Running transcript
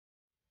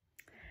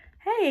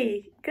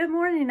Hey, good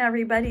morning,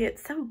 everybody.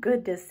 It's so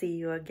good to see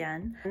you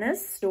again. And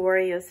this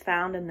story is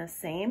found in the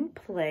same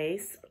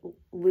place,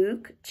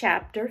 Luke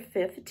chapter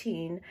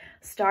 15,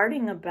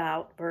 starting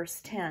about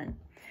verse 10.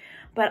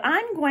 But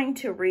I'm going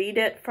to read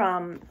it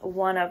from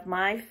one of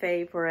my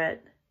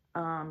favorite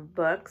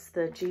books,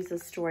 the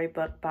Jesus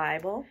Storybook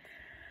Bible.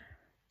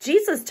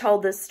 Jesus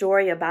told this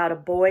story about a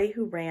boy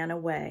who ran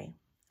away.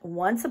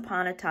 Once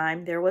upon a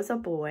time, there was a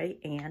boy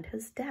and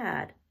his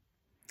dad.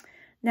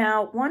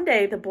 Now, one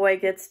day the boy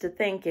gets to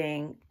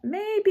thinking,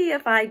 maybe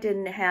if I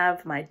didn't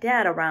have my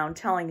dad around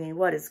telling me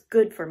what is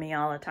good for me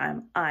all the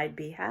time, I'd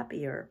be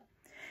happier.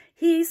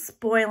 He's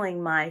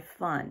spoiling my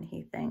fun,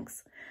 he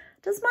thinks.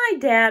 Does my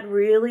dad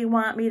really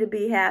want me to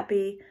be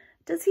happy?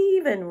 Does he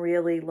even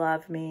really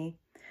love me?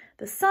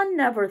 The son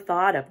never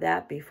thought of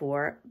that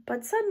before,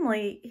 but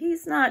suddenly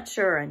he's not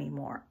sure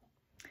anymore.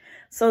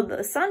 So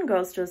the son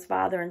goes to his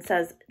father and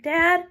says,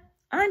 Dad,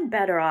 I'm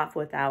better off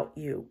without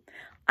you.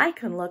 I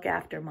can look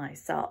after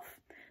myself.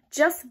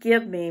 Just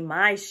give me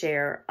my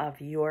share of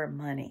your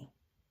money.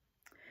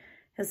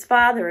 His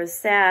father is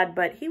sad,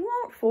 but he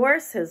won't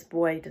force his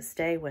boy to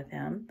stay with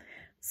him,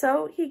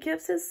 so he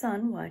gives his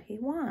son what he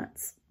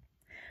wants.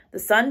 The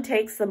son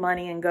takes the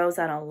money and goes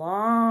on a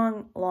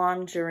long,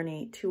 long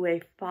journey to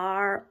a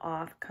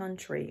far-off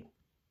country.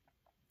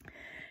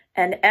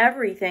 And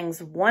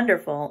everything's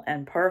wonderful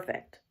and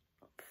perfect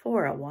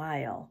for a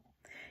while.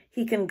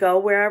 He can go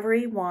wherever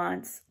he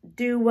wants,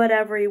 do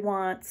whatever he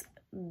wants,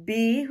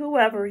 be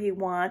whoever he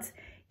wants.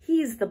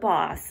 He's the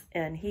boss,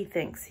 and he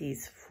thinks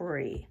he's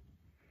free.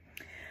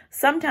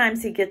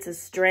 Sometimes he gets a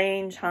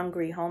strange,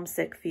 hungry,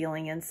 homesick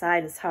feeling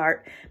inside his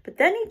heart, but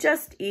then he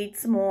just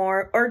eats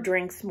more or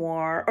drinks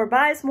more or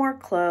buys more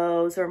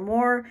clothes or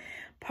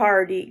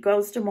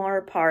goes to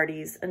more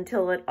parties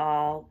until it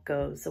all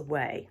goes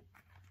away.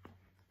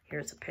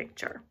 Here's a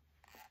picture.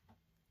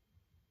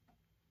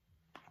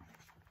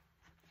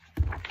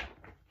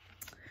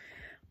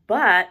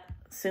 But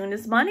soon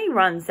his money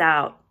runs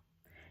out,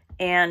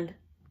 and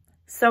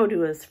so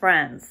do his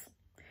friends.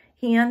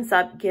 He ends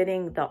up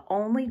getting the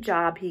only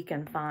job he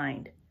can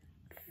find,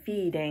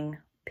 feeding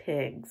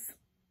pigs.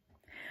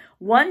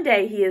 One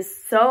day he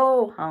is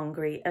so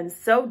hungry and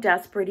so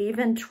desperate he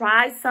even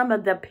tries some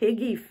of the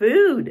piggy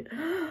food.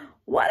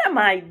 What am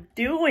I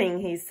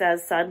doing, he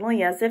says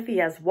suddenly, as if he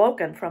has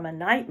woken from a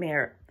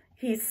nightmare.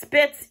 He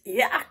spits,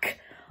 yuck,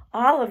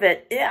 all of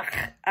it,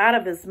 yuck, out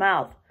of his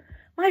mouth.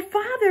 My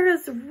father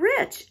is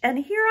rich, and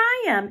here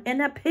I am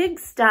in a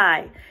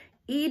pigsty,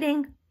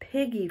 eating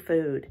piggy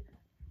food.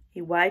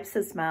 He wipes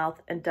his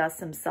mouth and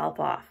dusts himself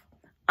off.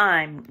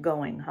 I'm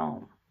going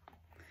home.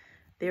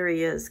 There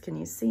he is. Can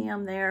you see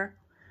him there?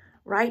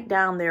 Right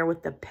down there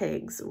with the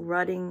pigs,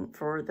 rutting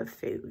for the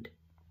food.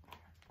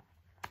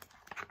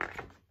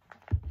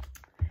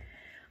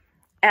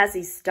 As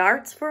he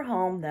starts for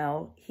home,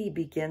 though, he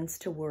begins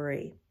to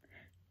worry.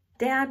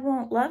 Dad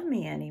won't love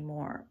me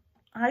anymore.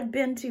 I've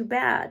been too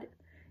bad.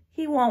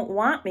 He won't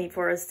want me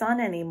for a son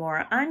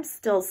anymore. I'm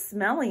still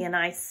smelly and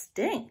I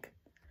stink.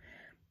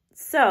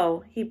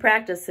 So he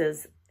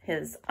practices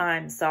his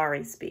I'm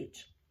sorry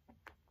speech.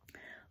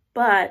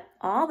 But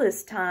all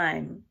this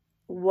time,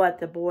 what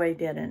the boy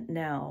didn't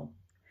know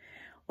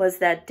was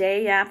that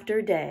day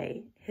after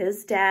day,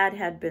 his dad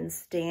had been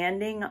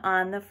standing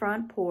on the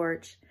front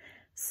porch,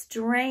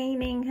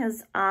 straining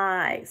his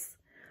eyes,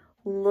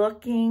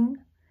 looking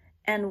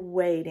and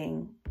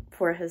waiting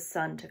for his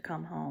son to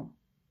come home.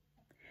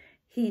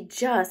 He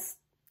just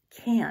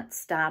can't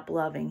stop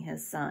loving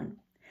his son.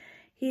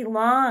 He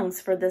longs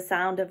for the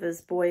sound of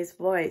his boy's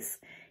voice,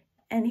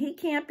 and he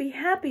can't be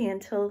happy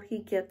until he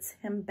gets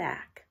him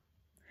back.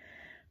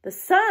 The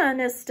son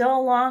is still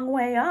a long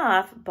way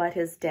off, but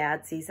his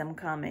dad sees him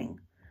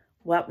coming.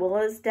 What will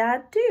his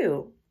dad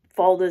do?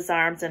 Fold his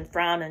arms and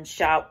frown and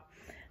shout,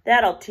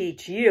 That'll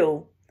teach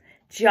you.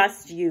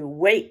 Just you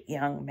wait,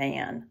 young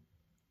man.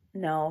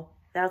 No,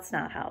 that's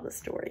not how the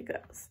story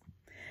goes.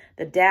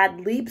 The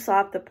dad leaps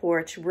off the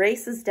porch,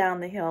 races down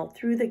the hill,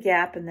 through the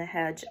gap in the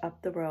hedge,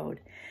 up the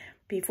road.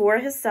 Before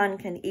his son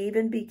can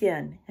even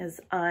begin his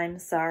I'm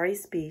sorry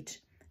speech,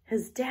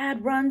 his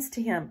dad runs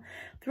to him,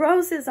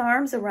 throws his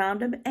arms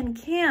around him, and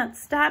can't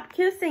stop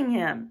kissing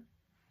him.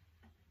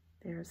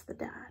 There's the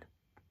dad.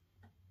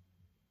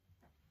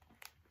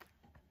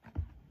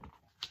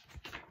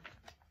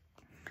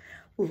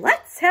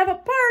 Let's have a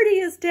party,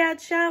 his dad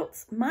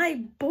shouts.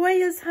 My boy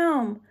is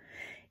home.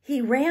 He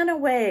ran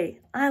away.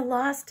 I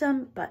lost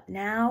him, but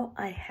now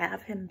I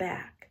have him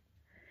back.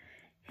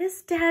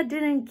 His dad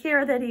didn't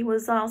care that he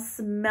was all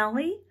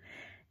smelly.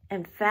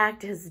 In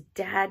fact, his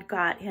dad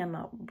got him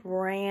a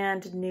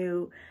brand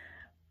new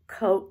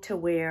coat to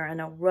wear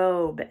and a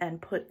robe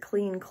and put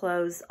clean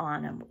clothes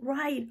on him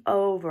right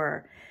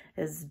over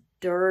his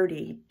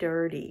dirty,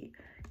 dirty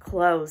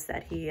clothes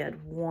that he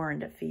had worn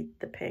to feed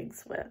the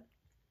pigs with.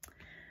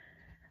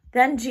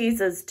 Then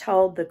Jesus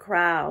told the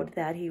crowd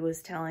that he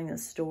was telling a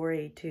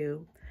story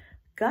to,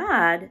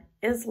 God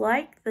is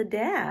like the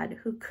dad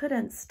who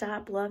couldn't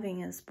stop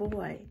loving his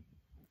boy.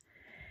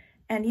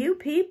 And you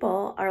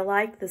people are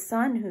like the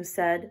son who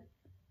said,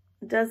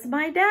 Does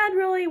my dad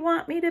really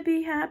want me to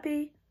be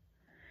happy?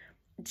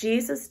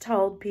 Jesus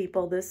told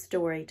people this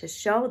story to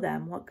show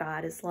them what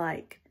God is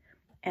like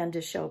and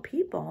to show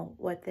people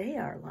what they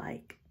are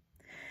like.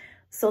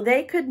 So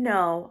they could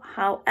know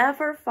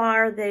however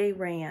far they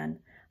ran,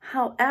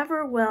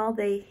 however well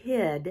they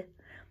hid,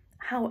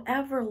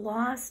 however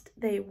lost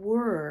they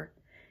were,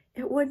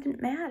 it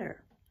wouldn't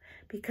matter,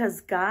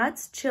 because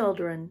God's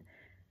children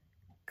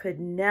could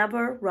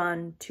never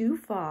run too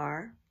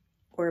far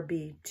or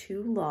be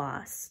too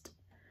lost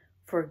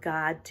for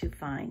God to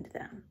find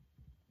them.